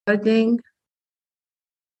recording.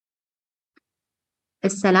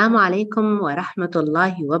 السلام عليكم ورحمة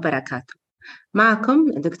الله وبركاته. معكم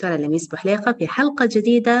الدكتورة لميس بحليقة في حلقة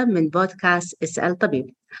جديدة من بودكاست اسأل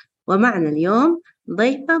طبيب. ومعنا اليوم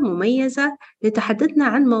ضيفة مميزة لتحدثنا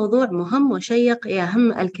عن موضوع مهم وشيق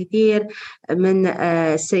يهم الكثير من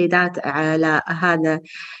السيدات على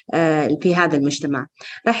في هذا المجتمع.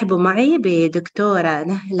 رحبوا معي بدكتورة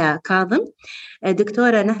نهلة كاظم.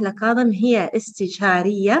 دكتورة نهلة كاظم هي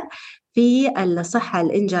استشارية في الصحة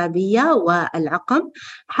الإنجابية والعقم،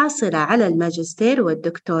 حاصلة على الماجستير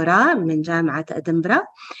والدكتوراه من جامعة أدنبرا.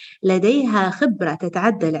 لديها خبرة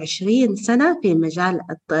تتعدى 20 سنة في المجال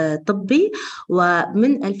الطبي،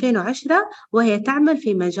 ومن 2010 وهي تعمل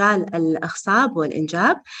في مجال الأخصاب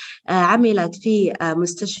والإنجاب. عملت في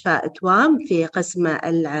مستشفى توام في قسم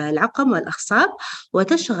العقم والأخصاب،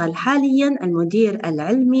 وتشغل حاليا المدير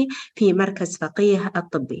العلمي في مركز فقيه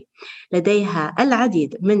الطبي. لديها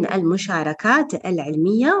العديد من المشاركات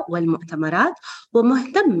العلمية والمؤتمرات،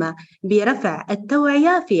 ومهتمة برفع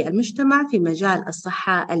التوعية في المجتمع في مجال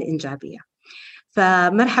الصحة الإنجابية.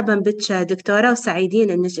 فمرحبا بك دكتورة، وسعيدين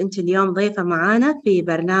أنك أنت اليوم ضيفة معنا في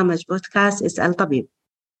برنامج بودكاست اسأل طبيب.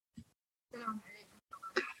 السلام عليكم،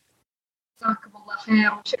 جزاكم الله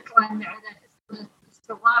خير، وشكرا على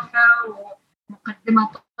الاستضافة ومقدمة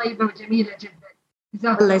طيبة وجميلة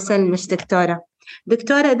جدا. الله يسلمك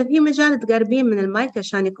دكتورة، إذا في مجال تقربين من المايك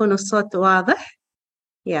عشان يكون الصوت واضح.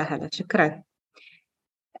 يا هلا، شكرا.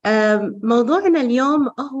 موضوعنا اليوم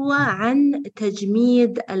هو عن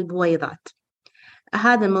تجميد البويضات.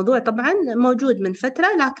 هذا الموضوع طبعا موجود من فترة،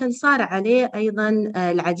 لكن صار عليه أيضا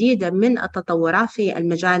العديد من التطورات في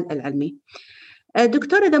المجال العلمي.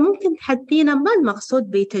 دكتور، إذا ممكن تحدثينا ما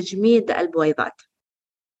المقصود بتجميد البويضات؟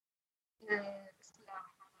 بسم الله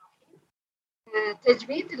الرحمن الرحيم.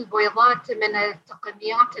 تجميد البويضات من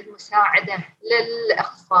التقنيات المساعدة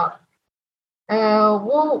للإخصاب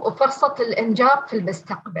وفرصة الإنجاب في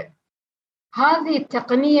المستقبل. هذه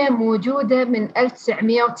التقنية موجودة من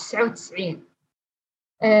 1999.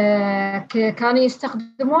 كانوا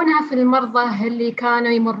يستخدمونها في المرضى اللي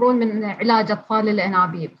كانوا يمرون من علاج أطفال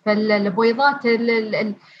الأنابيب. فالبويضات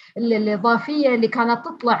الإضافية اللي كانت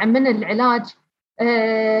تطلع من العلاج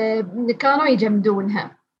كانوا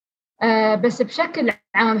يجمدونها. بس بشكل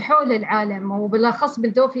عام حول العالم، وبالأخص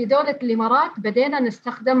في دولة الإمارات، بدينا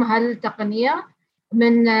نستخدم هالتقنية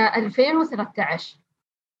من 2013.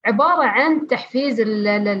 عبارة عن تحفيز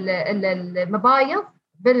المبايض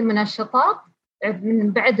بالمنشطات،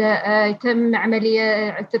 من بعدها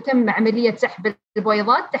تتم عملية سحب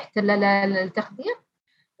البويضات تحت التخدير،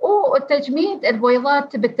 وتجميد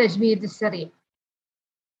البويضات بالتجميد السريع.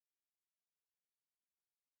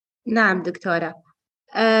 نعم دكتورة.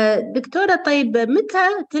 دكتورة، طيب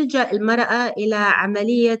متى تلجأ المرأة إلى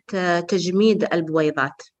عملية تجميد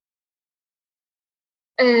البويضات؟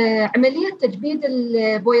 عملية تجميد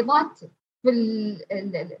البويضات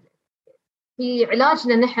في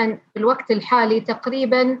علاجنا نحن في الوقت الحالي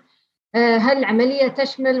تقريباً هالعملية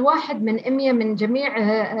تشمل 1 من 100 من جميع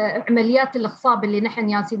عمليات الإخصاب اللي نحن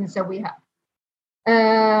ياسين نسويها.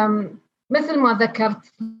 مثل ما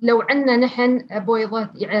ذكرت، لو عندنا نحن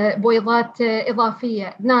بويضات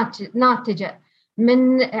إضافية ناتجة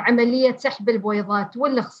من عملية سحب البويضات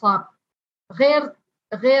والإخصاب،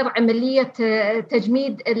 غير عملية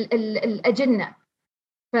تجميد الأجنة،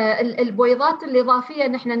 فالبويضات الإضافية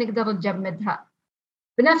نحن نقدر نجمدها.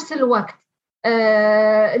 بنفس الوقت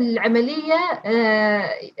العملية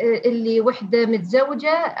اللي وحدة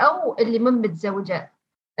متزوجة أو اللي من متزوجة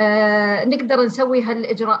نقدر نسوي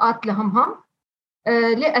هالإجراءات لهم هم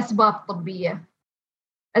لأسباب طبية.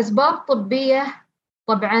 أسباب طبية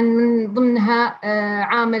طبعا من ضمنها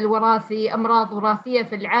عامل وراثي، أمراض وراثية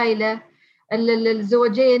في العائلة.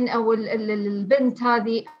 الزوجين أو البنت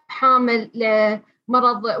هذه حامل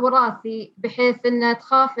لمرض وراثي، بحيث أنها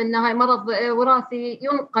تخاف أن هاي مرض وراثي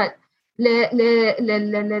ينقل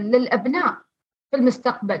للأبناء في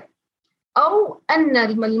المستقبل، أو أن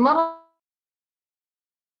المرض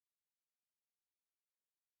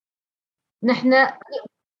نحن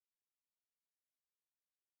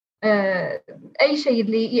أي شيء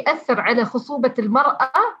اللي يأثر على خصوبة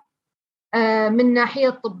المرأة من ناحية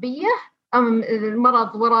طبية،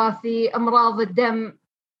 المرض وراثي، أمراض الدم،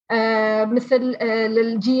 مثل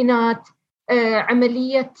الجينات،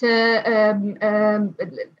 عملية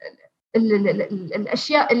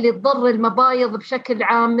الأشياء اللي تضر المبايض بشكل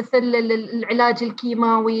عام، مثل العلاج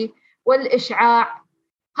الكيماوي والإشعاع.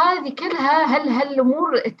 هذه كلها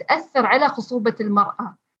هالأمور تأثر على خصوبة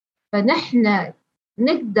المرأة. فنحن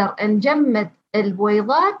نقدر نجمد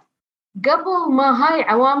البويضات قبل ما هاي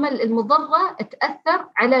عوامل المضرة تأثر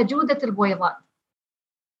على جودة البويضات.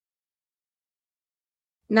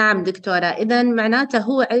 نعم دكتورة، إذا معناته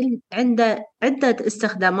هو عنده عدة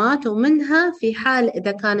استخدامات، ومنها في حال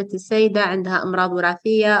إذا كانت السيدة عندها أمراض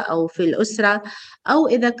وراثية أو في الأسرة، أو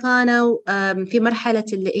إذا كانوا في مرحلة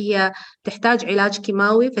اللي هي تحتاج علاج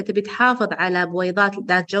كيماوي فتبي تحافظ على بويضات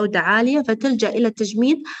ذات جودة عالية، فتلجأ إلى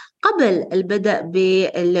التجميد قبل البدء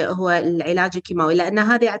باللي هو العلاج الكيماوي، لأن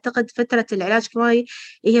هذه أعتقد فترة العلاج الكيماوي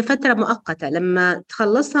هي فترة مؤقتة، لما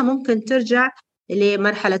تخلصها ممكن ترجع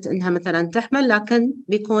لمرحلة إنها مثلا تحمل، لكن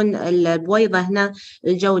بيكون البويضة هنا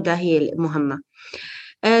الجودة هي المهمة.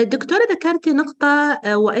 دكتورة ذكرتي نقطة،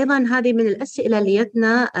 وأيضا هذه من الأسئلة اللي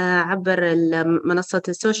جتنا عبر منصة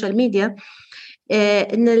السوشيال ميديا،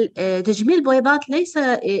 أن تجميل البويضات ليس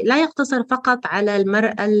لا يقتصر فقط على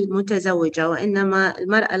المرأة المتزوجة، وإنما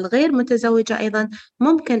المرأة الغير متزوجة أيضا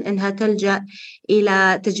ممكن أنها تلجأ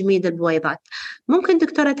إلى تجميد البويضات. ممكن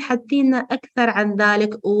دكتورة تحدثينا أكثر عن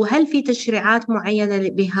ذلك، وهل في تشريعات معينة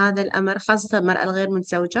بهذا الأمر خاصة المرأة الغير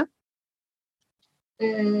متزوجة؟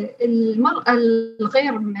 المرأة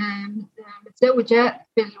الغير متزوجة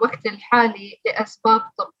في الوقت الحالي لأسباب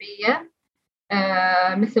طبية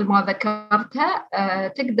مثل ما ذكرتها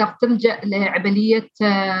تقدر تلجأ لعملية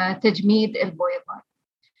تجميد البويضات.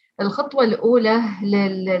 الخطوة الأولى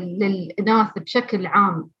للإناث بشكل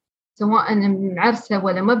عام، سواء معرسة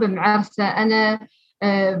ولا ما بمعرسة، أنا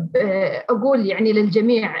أقول يعني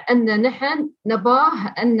للجميع أن نحن نباه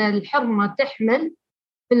أن الحرمة تحمل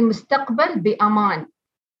في المستقبل بأمان.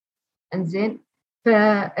 إنزين،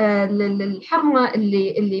 فالحرمة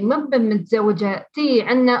اللي ما متزوجة تي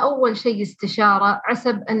عنا أول شيء استشارة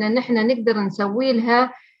عسب أن نحن نقدر نسوي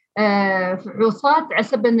لها فحوصات،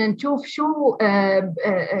 عسب أن نشوف شو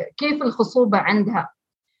كيف الخصوبة عندها،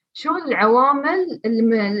 شو العوامل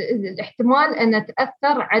الاحتمال أن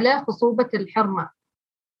تأثر على خصوبة الحرمة.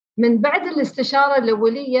 من بعد الاستشارة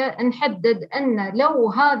الأولية نحدد أن لو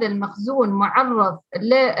هذا المخزون معرض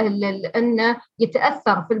لأن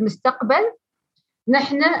يتأثر في المستقبل،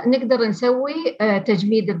 نحن نقدر نسوي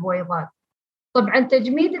تجميد البويضات. طبعا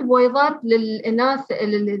تجميد البويضات للإناث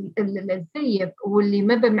الثيب واللي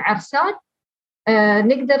ما بمعرسات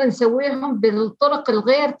نقدر نسويهم بالطرق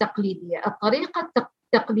الغير تقليدية. الطريقة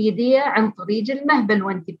التقليدية عن طريق المهبل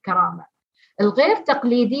وانت بكرامة. الغير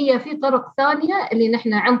تقليدية في طرق ثانية اللي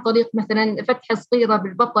نحن عن طريق مثلا فتحة صغيرة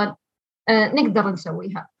بالبطن نقدر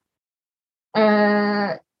نسويها.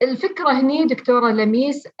 الفكرة هني دكتورة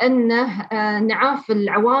لميس أنه نعاف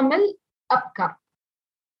العوامل أبكر.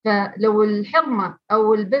 فلو الحرمة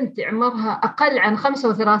أو البنت عمرها أقل عن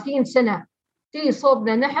 35 سنة في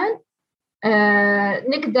صوبنا نحن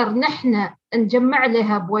نقدر نحن نجمع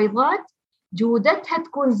لها بويضات جودتها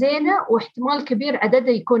تكون زينة، واحتمال كبير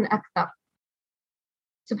عددها يكون أكثر.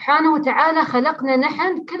 سبحانه وتعالى خلقنا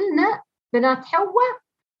نحن كلنا بنات حواء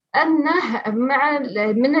أنه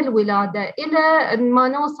من الولادة إلى ما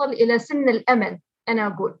نوصل إلى سن الأمل، أنا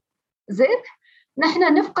أقول زين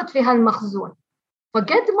نحن نفقد في هالمخزون.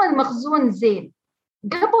 فقد ما المخزون زين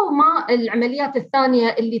قبل ما العمليات الثانية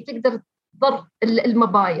اللي تقدر تضر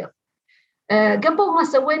المبايض، قبل ما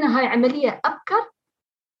سوينا هاي عملية أبكر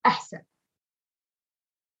أحسن.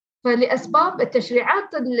 فلأسباب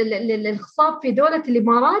التشريعات الخصاب في دولة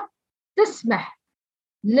الإمارات تسمح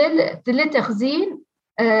لتخزين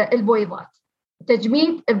البويضات،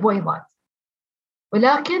 تجميد البويضات،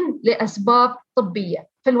 ولكن لأسباب طبية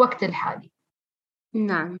في الوقت الحالي.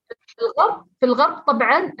 نعم. في الغرب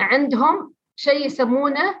طبعا عندهم شيء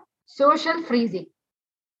يسمونه سوشيال فريزي،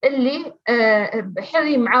 اللي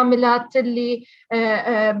حري معاملات اللي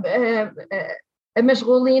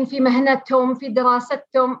مشغولين في مهنتهم في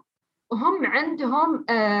دراستهم، وهم عندهم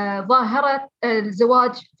ظاهرة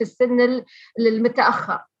الزواج في السن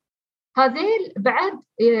المتأخر. هذيل بعد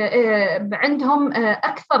عندهم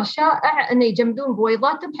أكثر شائع أن يجمدون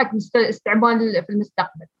بويضاتهم حق استعمال في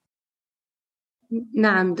المستقبل.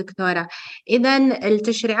 نعم دكتورة، إذا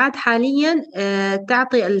التشريعات حاليا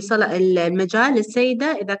تعطي المجال للسيدة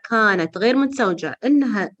إذا كانت غير متزوجة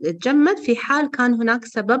أنها تجمد في حال كان هناك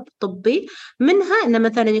سبب طبي، منها أن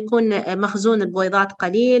مثلا يكون مخزون البويضات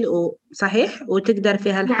قليل وصحيح وتقدر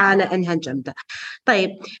في هالحالة أنها تجمده. طيب،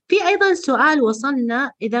 في أيضا سؤال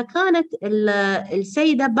وصلنا، إذا كانت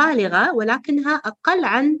السيدة بالغة ولكنها أقل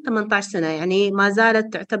عن 18 سنة، يعني ما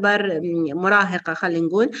زالت تعتبر مراهقة خلينا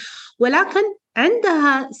نقول، ولكن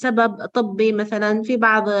عندها سبب طبي، مثلا في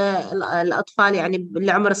بعض الأطفال يعني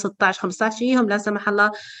اللي عمر 16 15 فيهم لا سمح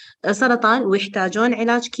الله سرطان ويحتاجون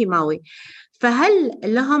علاج كيماوي، فهل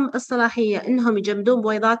لهم الصلاحية إنهم يجمدون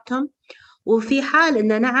بويضاتهم؟ وفي حال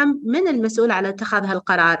إن نعم، من المسؤول على اتخاذ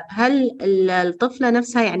هالقرار؟ هل الطفلة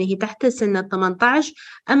نفسها يعني هي تحت سن 18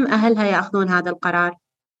 أم أهلها يأخذون هذا القرار؟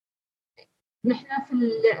 نحن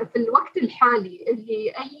في الوقت الحالي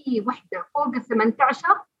اللي أي وحدة فوق 18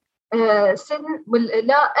 سن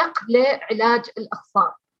لائق لعلاج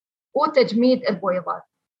الإخصاب وتجميد البويضات.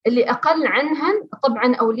 اللي أقل عنهن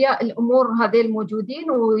طبعا أولياء الأمور هذين الموجودين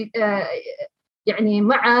يعني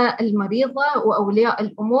مع المريضة وأولياء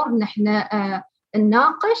الأمور نحن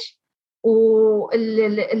نناقش،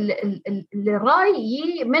 والرأي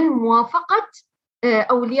من موافقة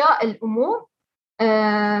أولياء الأمور.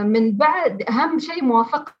 من بعد أهم شيء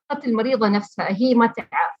موافقة المريضة نفسها، هي ما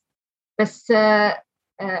تعرف. بس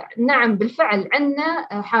نعم بالفعل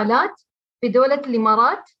عندنا حالات في دولة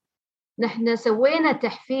الإمارات نحن سوينا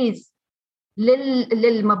تحفيز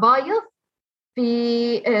للمبايض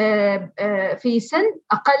في سن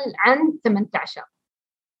أقل عن 18،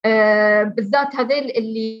 بالذات هذيل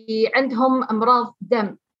اللي عندهم أمراض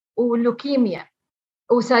دم ولوكيميا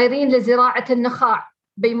وسايرين لزراعة النخاع،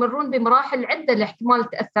 بيمرون بمراحل عدة لاحتمال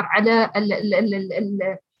تأثر على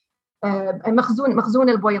مخزون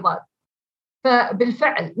البويضات.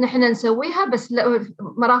 فبالفعل نحن نسويها، بس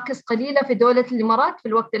مراكز قليلة في دولة الإمارات في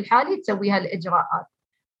الوقت الحالي تسويها الإجراءات،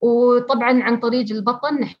 وطبعا عن طريق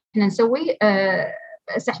البطن نحن نسوي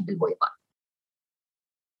سحب البويضات.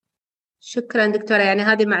 شكرا دكتورة، يعني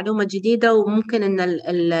هذه معلومة جديدة وممكن أن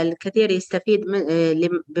الكثير يستفيد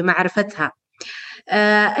بمعرفتها.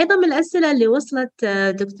 أيضا من الأسئلة اللي وصلت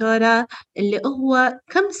دكتورة اللي هو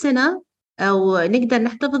كم سنة أو نقدر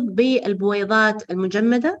نحتفظ بالبويضات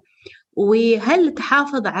المجمدة، وهل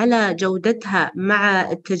تحافظ على جودتها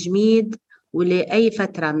مع التجميد ولأي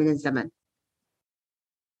فترة من الزمن؟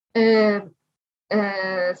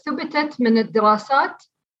 ثبتت من الدراسات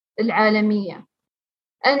العالمية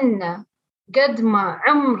أن قد ما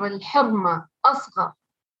عمر الحرمة أصغر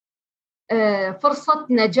فرصة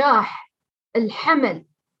نجاح الحمل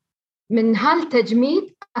من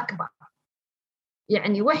هالتجميد أكبر.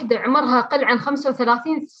 يعني وحدة عمرها أقل عن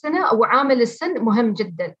 35 سنة أو عامل السن مهم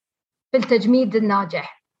جدا في التجميد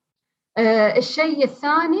الناجح. الشيء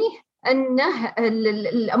الثاني أنه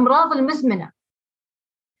الأمراض المزمنة،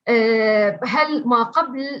 هل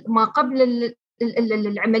ما قبل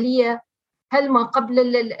العملية، هل ما قبل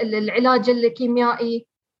العلاج الكيميائي،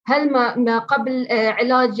 هل ما قبل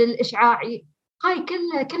علاج الإشعاعي، هاي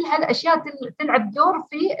كل هالأشياء تلعب دور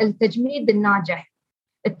في التجميد الناجح.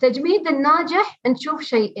 التجميد الناجح نشوف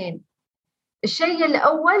شيئين. الشيء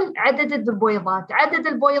الأول عدد البويضات. عدد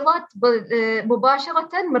البويضات مباشرة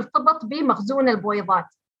مرتبط بمخزون البويضات،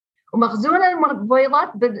 ومخزون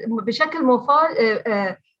البويضات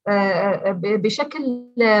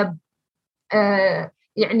بشكل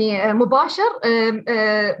يعني مباشر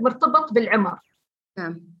مرتبط بالعمر.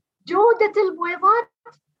 جودة البويضات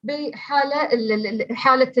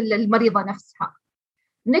بحالة المريضة نفسها.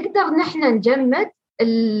 نقدر نحن نجمد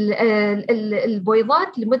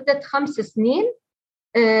البويضات لمدة 5 سنين،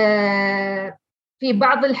 في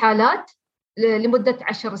بعض الحالات لمدة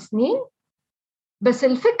 10 سنين. بس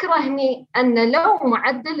الفكرة هني أن لو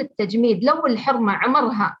معدل التجميد، لو الحرمة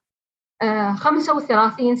عمرها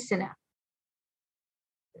 35 سنة،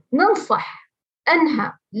 ننصح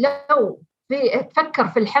أنها لو تفكر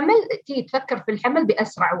في الحمل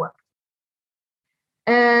بأسرع وقت.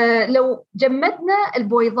 لو جمدنا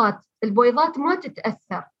البويضات ما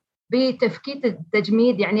تتأثر بتفكيك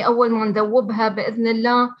التجميد، يعني أول ما نذوبها بإذن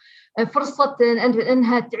الله فرصة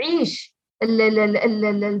أنها تعيش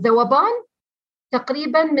الذوبان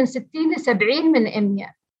تقريبا من 60 ل 70 من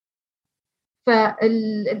 100.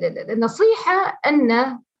 فالنصيحة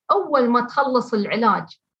أن أول ما تخلص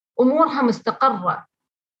العلاج أمورها مستقرة،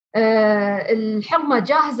 الحرمة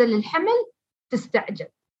جاهزة للحمل، تستعجل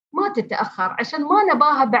ما تتأخر، عشان ما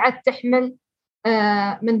نباها بعد تحمل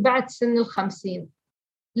من بعد سن 50،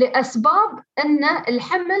 لأسباب أن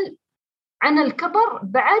الحمل عن الكبر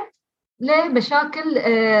بعد لمشاكل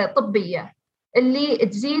طبية اللي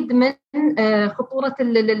تزيد من خطورة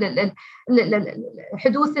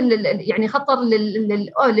حدوث يعني خطر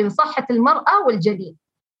لصحة المرأة والجنين.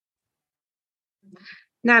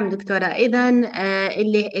 نعم دكتورة، إذا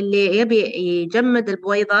اللي يبي يجمد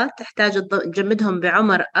البويضات تحتاج تجمدهم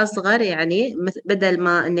بعمر أصغر، يعني بدل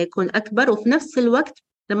ما إنه يكون أكبر، وفي نفس الوقت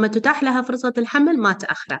لما تتاح لها فرصة الحمل ما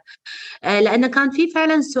تأخره. لأن كان في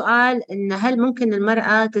فعلا سؤال إن هل ممكن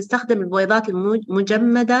المرأة تستخدم البويضات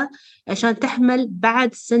المجمدة عشان تحمل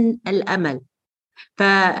بعد سن الأمل؟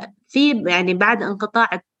 ففي يعني بعد انقطاع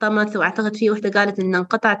الطمث، وأعتقد في وحدة قالت إن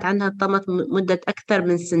انقطعت عنها الطمث مدة أكثر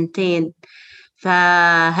من 2 سنين،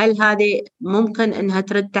 فهل هذه ممكن إنها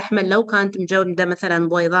ترد تحمل لو كانت مجمدة مثلا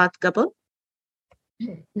بويضات قبل؟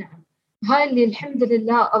 نعم، هاي اللي الحمد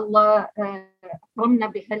لله الله أكرمنا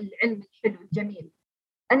بهالعلم الحلو الجميل،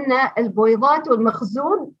 أن البويضات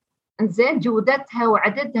والمخزون إنزين جودتها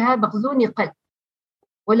وعددها مخزون يقل،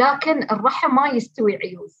 ولكن الرحم ما يستوي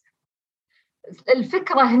عيوز.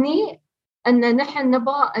 الفكرة هني أن نحن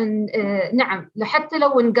نبغى نعم حتى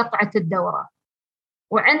لو انقطعت الدورة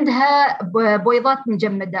وعندها بويضات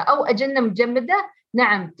مجمدة أو أجنة مجمدة،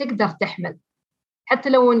 نعم تقدر تحمل حتى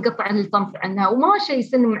لو انقطع الطمث عنها، وما شيء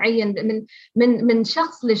سن معين من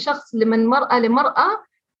شخص لشخص، من مرأة لمرأة.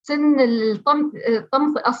 سن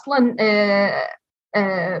الطمث أصلا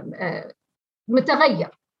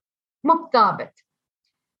متغير مو ثابت.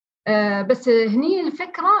 بس هني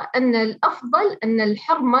الفكرة أن الأفضل أن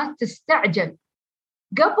الحرمة تستعجل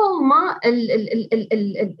قبل ما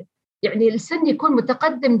يعني السن يكون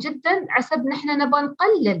متقدم جدا، عسب نحن نبغى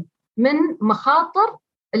نقلل من مخاطر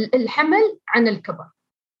الحمل عن الكبر.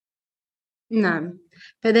 نعم،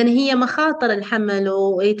 فإذا هي مخاطر الحمل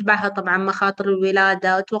ويتبعها طبعا مخاطر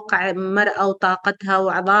الولادة، أتوقع المرأة وطاقتها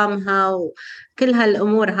وعظامها وكل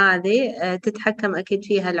هالأمور هذه تتحكم أكيد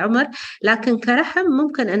فيها العمر، لكن كرحم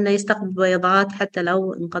ممكن أنه يستقبل بيضات حتى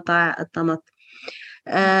لو انقطع الطمث.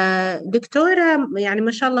 دكتورة، يعني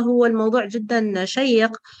ما شاء الله هو الموضوع جدا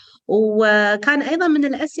شيق، وكان أيضا من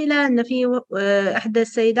الأسئلة أن في إحدى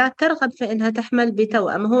السيدات ترغب في أنها تحمل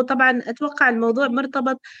بتوأم. هو طبعا أتوقع الموضوع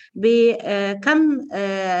مرتبط بكم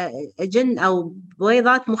جن أو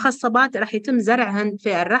بويضات مخصبات راح يتم زرعهن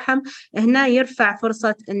في الرحم، هنا يرفع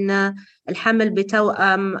فرصة أن الحمل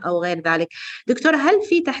بتوأم أو غير ذلك. دكتورة، هل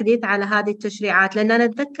في تحديث على هذه التشريعات؟ لأن أنا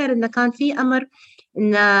أتذكر أن كان في أمر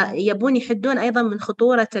إن يبون يحدون أيضا من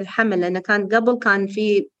خطورة الحمل، لأن كان قبل كان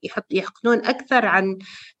في يحقنون أكثر عن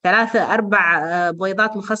 3-4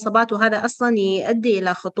 بويضات مخصبات، وهذا أصلا يؤدي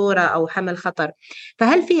إلى خطورة أو حمل خطر.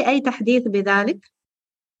 فهل في أي تحديث بذلك؟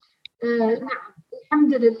 نعم،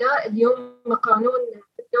 الحمد لله اليوم قانون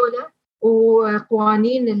الدولة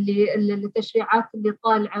وقوانين التشريعات اللي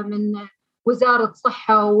طالعة من وزارة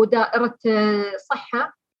صحة ودائرة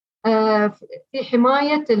صحة في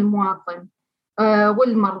حماية المواطن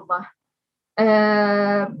والمرضى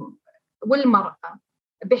والمرأة،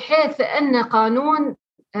 بحيث أن قانون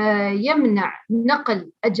يمنع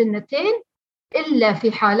نقل أجنتين إلا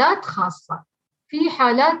في حالات خاصة، في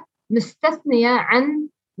حالات مستثنية عن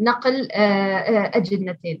نقل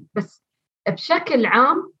أجنتين. بس بشكل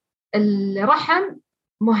عام الرحم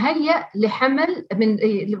مهيأ لحمل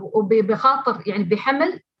بخاطر، يعني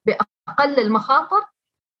بحمل بأقل المخاطر،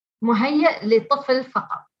 مهيأ لطفل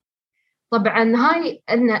فقط. طبعا هاي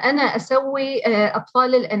أن أنا أسوي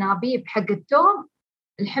أطفال الأنابيب حق التوم،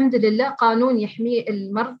 الحمد لله قانون يحمي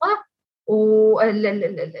المرضى،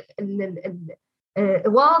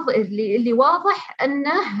 اللي واضح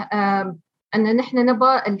أن نحن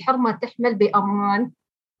نبغى الحرمة تحمل بأمان،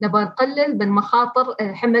 نبغى نقلل من مخاطر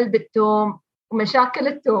الحمل بالتوم ومشاكل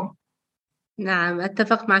التوم. نعم،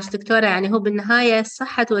 أتفق معك دكتورة. يعني هو بالنهاية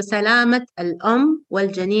صحة وسلامة الأم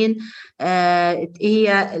والجنين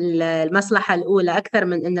هي المصلحة الأولى أكثر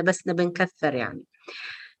من إنه بس نبي نكثر. يعني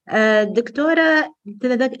دكتورة،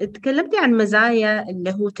 تكلمتي عن مزايا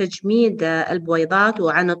اللي هو تجميد البويضات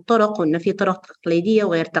وعن الطرق، وإنه في طرق تقليدية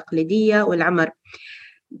وغير تقليدية والعمر.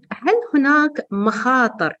 هل هناك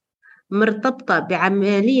مخاطر مرتبطة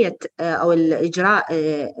بعملية أو الإجراء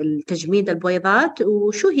التجميد البويضات،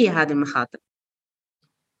 وشو هي هذه المخاطر؟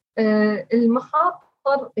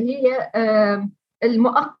 المخاطر هي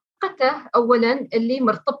المؤقتة أولاً، اللي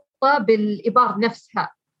مرتبطة بالإبار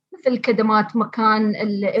نفسها، مثل كدمات مكان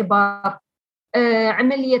الإبار،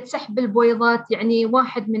 عملية سحب البويضات، يعني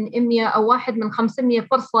 1 من 100 أو 1 من 500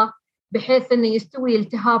 فرصة، بحيث أنه يستوي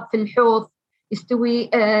التهاب في الحوض، يستوي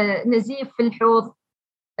نزيف في الحوض،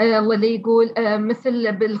 الله لا يقول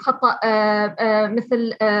مثل بالخطأ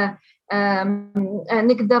مثل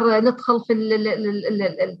نقدر ندخل في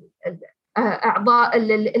أعضاء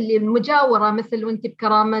اللي المجاورة، مثل وانت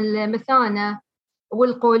بكرامة المثانة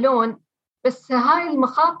والقولون. بس هاي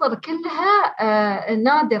المخاطر كلها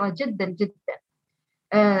نادرة جدا جدا.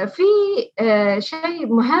 في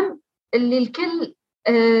شيء مهم اللي الكل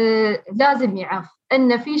لازم يعرف،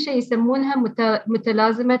 أن في شيء يسمونها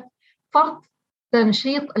متلازمة فرط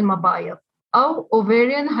تنشيط المبايض أو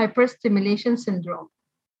ovarian hyperstimulation syndrome.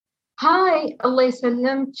 هاي الله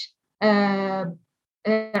يسلمك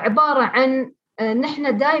عبارة عن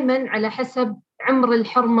نحن دائما على حسب عمر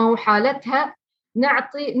الحرمة وحالتها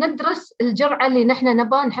ندرس الجرعة اللي نحن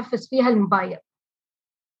نبغى نحفز فيها المبايض.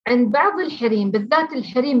 عند بعض الحريم، بالذات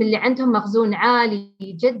الحريم اللي عندهم مخزون عالي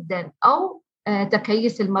جدا أو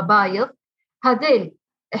تكيس المبايض، هذيل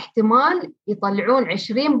احتمال يطلعون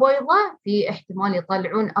 20 بويضة، في احتمال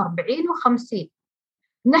يطلعون 40 و50.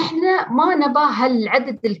 نحن ما نبى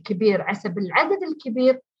هالعدد الكبير، عسب العدد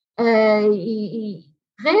الكبير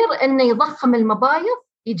غير أنه يضخم المبايض،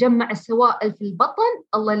 يجمع السوائل في البطن،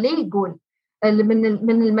 الله لا يقول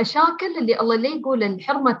من المشاكل اللي الله لا يقول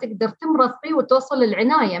الحرمة تقدر تمرض فيه وتوصل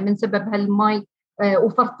العناية من سبب هالماي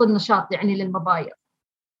وفرط النشاط يعني للمبايض.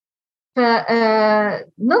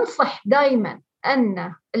 فننصح دائما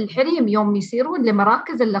أن الحريم يوم يصيرون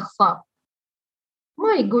لمراكز الأخصاب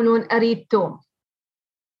ما يقولون أريد توم،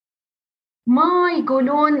 ما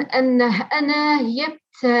يقولون أنه أنا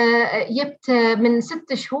يبت من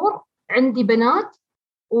 6 شهور عندي بنات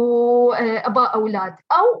وأبا أولاد،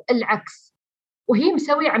 أو العكس وهي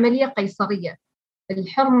مسوي عملية قيصرية.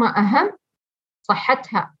 الحرمة أهم،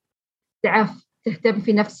 صحتها تعرف تهتم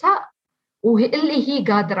في نفسها واللي هي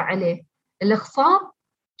قادرة عليه. الإخصاب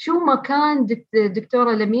شو ما كان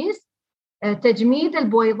دكتورة لميس، تجميد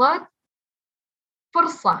البويضات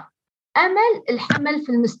فرصة أمل الحمل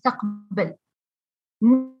في المستقبل،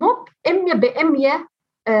 مو 100%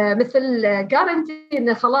 مثل جارنتي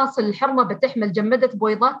إن خلاص الحرمة بتحمل، جمدت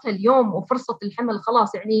بويضاتها اليوم وفرصة الحمل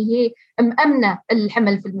خلاص يعني هي مأمنة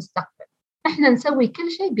الحمل في المستقبل. إحنا نسوي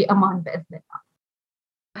كل شيء بأمان بإذن الله.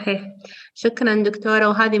 صحيح، شكرا دكتورة.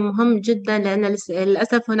 وهذه مهم جدا، لأن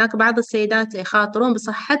للأسف هناك بعض السيدات يخاطرون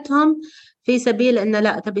بصحتهم في سبيل أن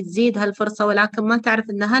لا تبي تزيد هالفرصة، ولكن ما تعرف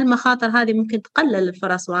أن هالمخاطر هذه ممكن تقلل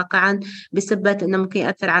الفرص واقعا، بسبب أنه ممكن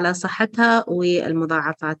يأثر على صحتها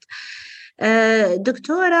والمضاعفات.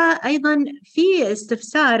 دكتورة، أيضا في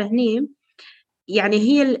استفسار هني، يعني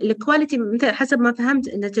هي الكواليتي مثل حسب ما فهمت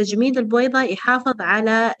أن تجميد البويضة يحافظ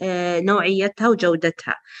على نوعيتها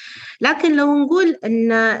وجودتها، لكن لو نقول أن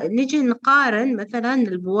نجي نقارن مثلا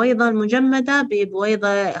البويضة المجمدة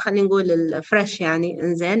ببويضة خلينا نقول الفريش، يعني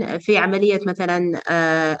إنزين في عملية مثلا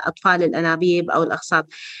أطفال الأنابيب أو الأخصاب،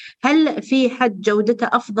 هل في حد جودته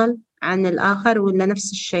أفضل عن الآخر ولا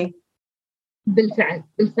نفس الشيء؟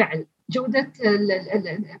 بالفعل جودة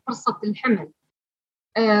فرصة الحمل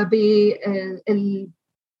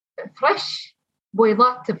بالفريش،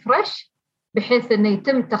 بويضات فريش بحيث أنه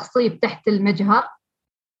يتم تخصيب تحت المجهر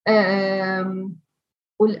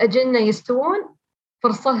والأجنة يستوون،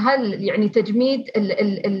 فرصة هل يعني تجميد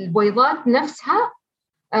البويضات نفسها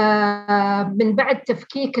من بعد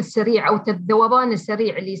تفكيك السريع أو الذوبان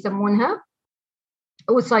السريع اللي يسمونها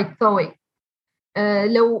oocyte thawing.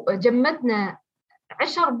 لو جمدنا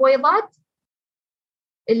 10 بويضات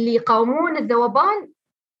اللي يقاومون الذوبان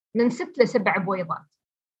من 6 ل7 بويضات،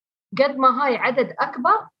 قد ما هاي عدد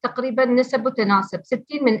أكبر تقريبا نسب وتناسب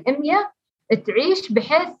 60% تعيش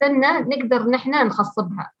بحيث أن نقدر نحن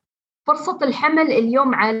نخصبها. فرصة الحمل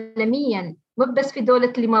اليوم عالميا، مو بس في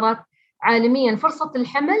دولة الإمارات، عالميا فرصة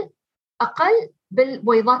الحمل أقل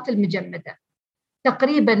بالبويضات المجمدة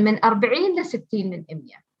تقريبا من 40 ل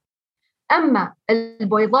 60%. أما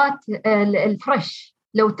البويضات الفريش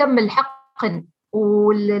لو تم الحقن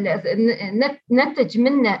ونتج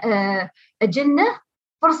منه أجنة،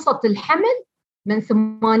 فرصة الحمل من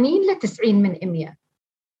 80 ل 90%.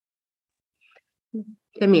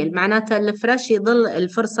 جميل، معناته الفريش يظل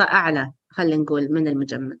الفرصة أعلى خلينا نقول من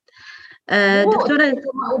المجمد. دكتورة،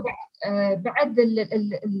 بعد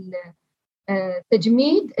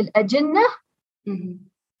تجميد الأجنة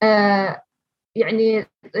يعني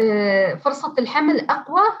فرصة الحمل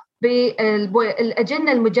أقوى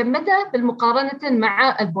بالأجنة المجمدة بالمقارنة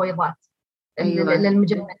مع البويضات أيوة.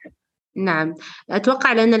 المجمدة. نعم،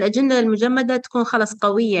 أتوقع لأن الأجنة المجمدة تكون خلص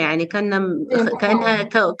قوية، يعني كأنها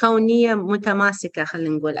كونية متماسكة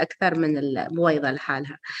خلينا نقول أكثر من البويضة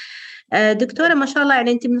لحالها. دكتورة، ما شاء الله،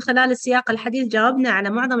 يعني أنت من خلال السياق الحديث جاوبنا على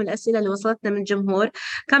معظم الأسئلة اللي وصلتنا من الجمهور.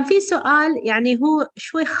 كان في سؤال يعني هو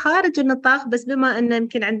شوي خارج النطاق، بس بما أن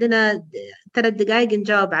يمكن عندنا 3 دقائق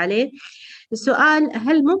نجاوب عليه. السؤال: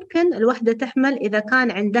 هل ممكن الوحدة تحمل إذا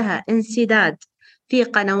كان عندها انسداد في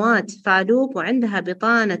قنوات فالوب وعندها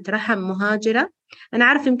بطانة رحم مهاجرة؟ أنا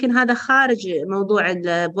أعرف يمكن هذا خارج موضوع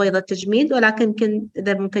بويضة التجميد، ولكن يمكن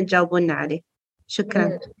إذا ممكن تجاوبونا عليه.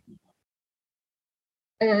 شكرا.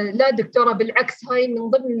 لا دكتورة، بالعكس هاي من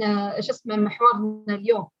ضمن محورنا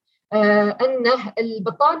اليوم، أن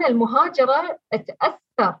البطانة المهاجرة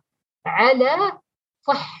تأثر على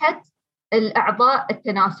صحة الأعضاء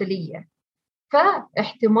التناسلية،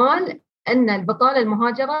 فاحتمال أن البطانة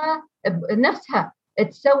المهاجرة نفسها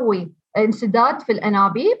تسوي انسداد في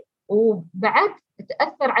الأنابيب، وبعد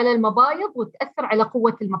تأثر على المبايض وتأثر على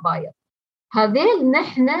قوة المبايض. هذيل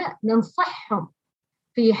نحن ننصحهم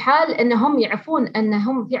في حال أنهم يعرفون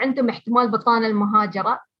أنهم في عندهم احتمال بطانة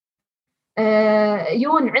المهاجرة،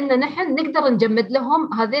 يون عندنا نحن نقدر نجمد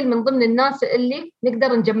لهم. هذيل من ضمن الناس اللي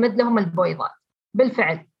نقدر نجمد لهم البويضات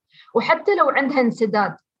بالفعل. وحتى لو عندها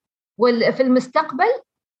انسداد في المستقبل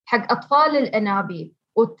حق أطفال الأنابيب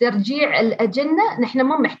وترجيع الأجنة، نحن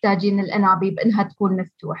مو محتاجين الأنابيب إنها تكون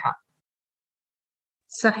مفتوحة.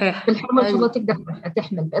 صحيح. بالحمل إن شاء الله تقدر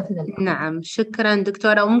تحمل بإذن الله. نعم، شكرا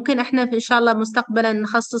دكتورة. وممكن احنا إن شاء الله مستقبلا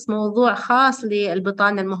نخصص موضوع خاص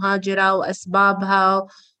للبطانة المهاجرة وأسبابها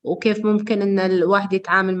وكيف ممكن أن الواحد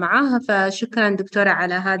يتعامل معها. فشكرا دكتورة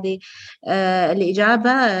على هذه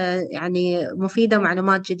الإجابة، يعني مفيدة،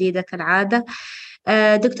 معلومات جديدة كالعادة.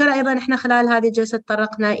 دكتورة، أيضا إحنا خلال هذه الجلسة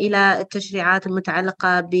تطرقنا إلى التشريعات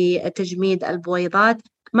المتعلقة بتجميد البويضات.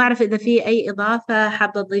 ما أعرف إذا في أي إضافة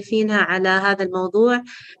حابة تضيفينها على هذا الموضوع،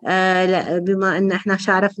 بما أن إحنا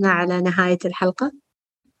شارفنا على نهاية الحلقة.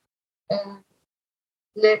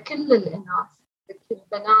 لكل الإناث، لكل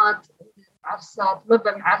البنات العرسات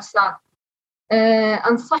وبم عرسات،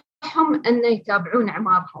 أنصحهم أن يتابعون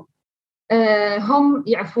أعمارهم. هم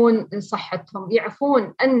يعرفون صحتهم،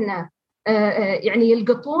 يعرفون أن يعني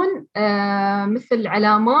يلقطون مثل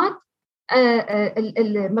علامات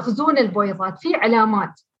مخزون البويضات. في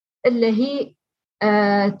علامات اللي هي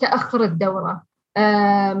تأخر الدورة،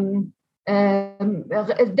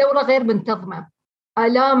 الدورة غير منتظمة،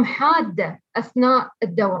 آلام حادة أثناء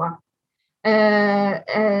الدورة،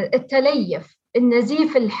 التليف،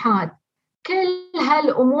 النزيف الحاد، كل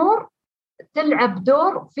هالأمور تلعب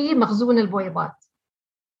دور في مخزون البويضات.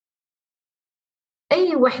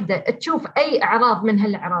 أي وحدة تشوف أي أعراض من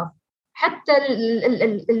هالأعراض، حتى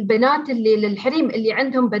البنات اللي للحريم اللي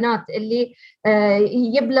عندهم بنات اللي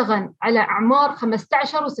يبلغن على أعمار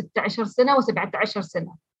 15 و16 سنة و17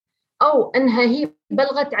 سنة، أو أنها هي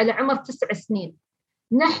بلغت على عمر 9 سنين،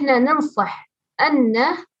 نحن ننصح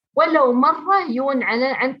أنه ولو مرة يون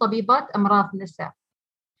عن طبيبات أمراض النساء.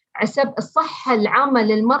 عسب الصحة العامة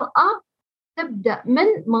للمرأة تبدأ من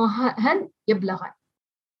ما هن يبلغن.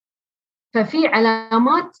 ففي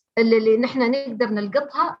علامات اللي نحن نقدر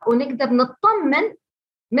نلقطها ونقدر نطمن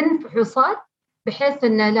من فحوصات، بحيث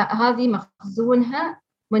أن لا، هذه مخزونها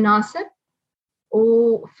مناسب.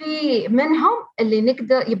 وفي منهم اللي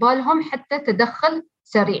نقدر يبالهم حتى تدخل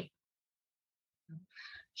سريع.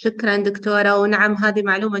 شكرا دكتورة. ونعم، هذه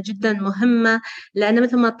معلومة جدا مهمة، لأن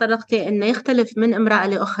مثل ما تطرقتي أنه يختلف من امرأة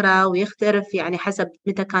لأخرى، ويختلف يعني حسب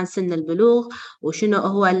متى كان سن البلوغ وشنو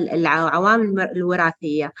هو العوامل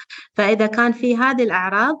الوراثية. فإذا كان في هذه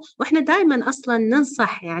الأعراض، وإحنا دائما أصلا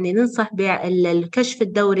ننصح بالكشف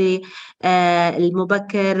الدوري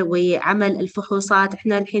المبكر وعمل الفحوصات.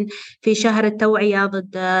 إحنا الحين في شهر التوعية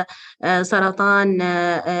ضد سرطان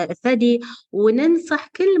الثدي، وننصح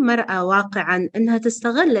كل مرأة واقعا أنها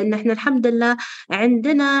تستغل لأن إحنا الحمد لله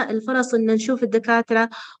عندنا الفرص إن نشوف الدكاترة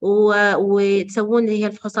وتسوون هي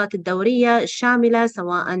الفحوصات الدورية الشاملة،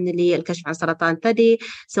 سواء للكشف عن سرطان الثدي،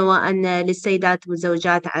 سواء للسيدات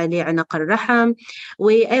متزوجات على عنق الرحم،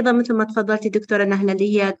 وأيضا مثل ما تفضلتي دكتورة نهلة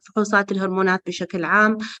اللي هي فحوصات الهرمونات بشكل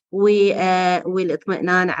عام،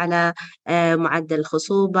 والاطمئنان على معدل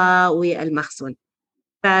الخصوبة والمخزون.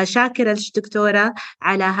 فشاكرة دكتورة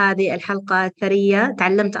على هذه الحلقة الثرية،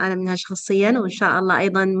 تعلمت أنا منها شخصيا، وإن شاء الله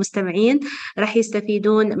أيضا مستمعين رح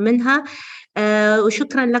يستفيدون منها.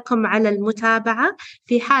 وشكرا لكم على المتابعة.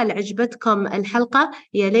 في حال عجبتكم الحلقة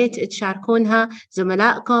يا ليت تشاركونها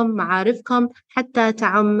زملائكم، معارفكم، حتى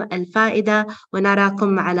تعم الفائدة.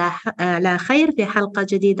 ونراكم على خير في حلقة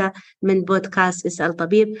جديدة من بودكاست اسأل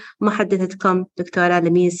طبيب. محدثتكم دكتورة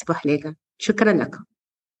لميس بوحليقة. شكرا لكم.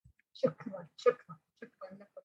 شكرا.